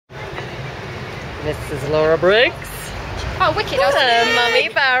This is Laura Briggs. Oh, wicked. Mummy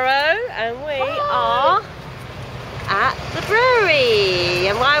Barrow, and we are at the brewery.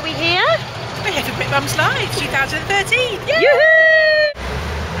 And why are we here? We're here for BritMums Live 2013. Yoo-hoo!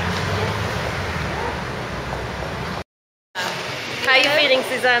 How are you feeling,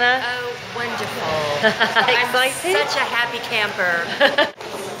 Susanna? Oh, wonderful. Excited? I'm such a happy camper.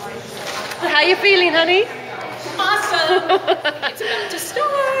 How are you feeling, honey? Awesome. It's about to start.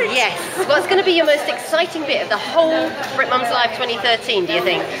 Yes. What's going to be your most exciting bit of the whole BritMums Live 2013, do you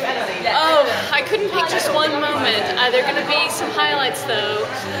think? Oh, I couldn't pick just one moment. There are going to be some highlights though.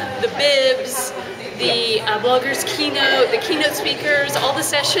 The bibs, the bloggers keynote, the keynote speakers, all the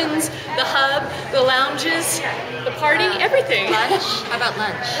sessions, the hub, the lounges, the party, everything. Lunch? How about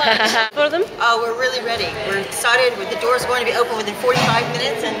lunch? Lunch. For them? Oh, we're really ready. We're excited. The door's going to be open within 45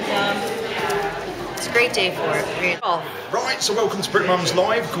 minutes, and it's a great day for it. Really. Right, so welcome to BritMums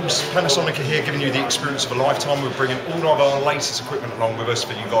Live. Of course, Panasonic are here giving you the experience of a lifetime. We're bringing all of our latest equipment along with us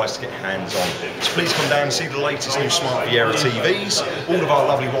for you guys to get hands on. So please come down and see the latest new Smart Viera TVs, all of our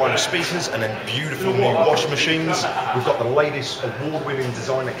lovely wireless speakers, and then beautiful new washing machines. We've got the latest award-winning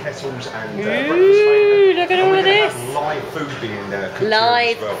designer kettles and Ooh, look at all of this. Live food being cooked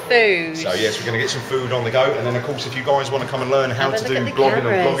Live here as well. food. So yes, we're going to get some food on the go, and then of course if you guys want to come and learn how to do blogging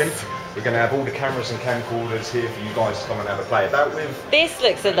and vlogging, we're going to have all the cameras and camcorders here for you guys to come and have a play about with. This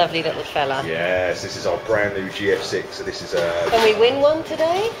looks a lovely little fella. Yes, this is our brand new GF6. So this is Can we win one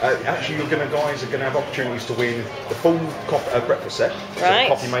today? actually, guys are going to have opportunities to win the full breakfast set, Right. so the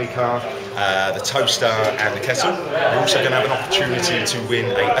coffee maker, the toaster, and the kettle. You're also going to have an opportunity to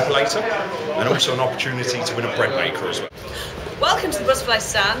win a epilator, and also an opportunity to win a bread maker as well. Welcome to the butterfly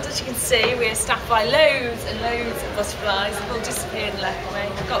stand. As you can see, we're staffed by loads and loads of butterflies. They've all disappeared and left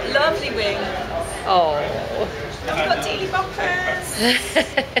me. We've got lovely wings. Oh. And we've got dealy boppers.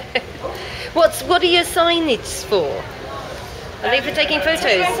 What are your signage for? Are they for taking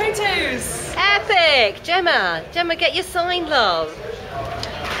photos? Photos. Epic! Gemma, get your sign, love.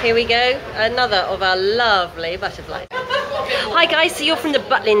 Here we go, another of our lovely butterflies. Hi guys, so you're from the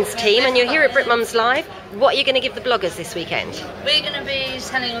Butlins team and you're here at BritMums Live. What are you going to give the bloggers this weekend? We're going to be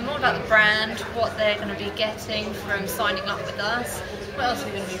telling them all about the brand, what they're going to be getting from signing up with us. What else are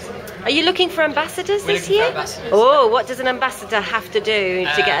we going to be using? Are you looking for ambassadors this looking year? for ambassadors. Oh, what does an ambassador have to do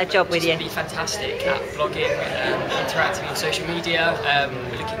to get a job with you? Just be fantastic at blogging, interacting on social media.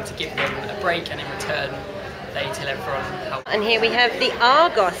 We're looking to give them a break, and in return they tell everyone how. And here we have the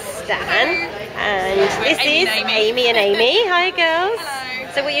Argos stand, and this is Amy and Amy. Hi girls. Hello.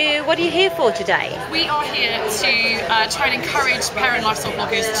 So what are you here for today? We are here to try and encourage parent and lifestyle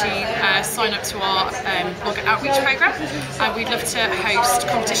bloggers to sign up to our blogger outreach programme. We'd love to host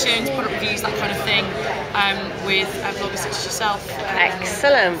competitions, product reviews, that kind of thing, with bloggers such as yourself.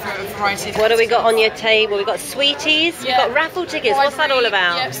 Excellent. For a variety of What have we got on your table? We've got sweeties, we've got raffle tickets. What's that all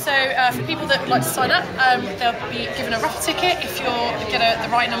about? Yeah, so for people that would like to sign up, they'll be given a raffle ticket. If you get the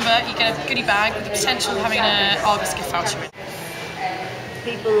right number, you get a goodie bag with the potential of having an Argos gift voucher in.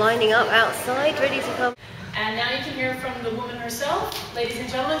 People lining up outside, ready to come. And now you can hear from the woman herself, ladies and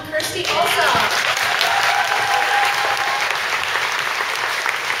gentlemen, Kirsty Alsop.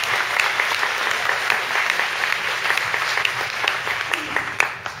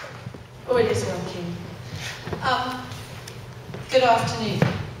 Oh, it is working. Good afternoon.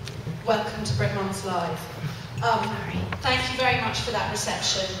 Welcome to BritMums Live. Thank you very much for that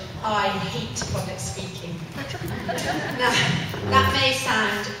reception. I hate public speaking. Now, that may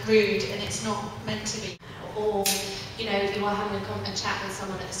sound rude, and it's not meant to be. Or, you know, you are having a chat with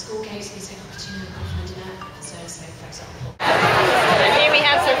someone at a school case and you say, oh, do you know, I'm finding out so for example. And here we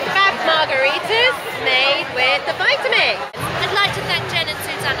have some fab margaritas made with the Vitamix. I'd like to thank Jen and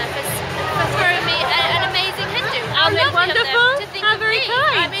Susanna for throwing me an amazing head-do. Aren't they wonderful? To think How of very me.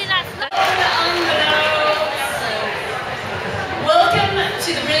 kind. I mean, that's Welcome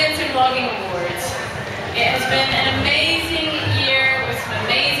to the Brilliance in Vlogging Awards. It has been an amazing year with some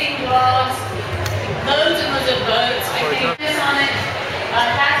amazing vlogs, loads and loads of votes. I think this on it,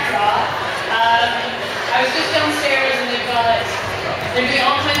 backdrop. I was just downstairs and they're doing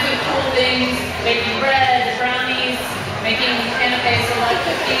all kinds of cool things, making bread, brownies, making canapes, so like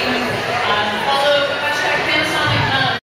cooking.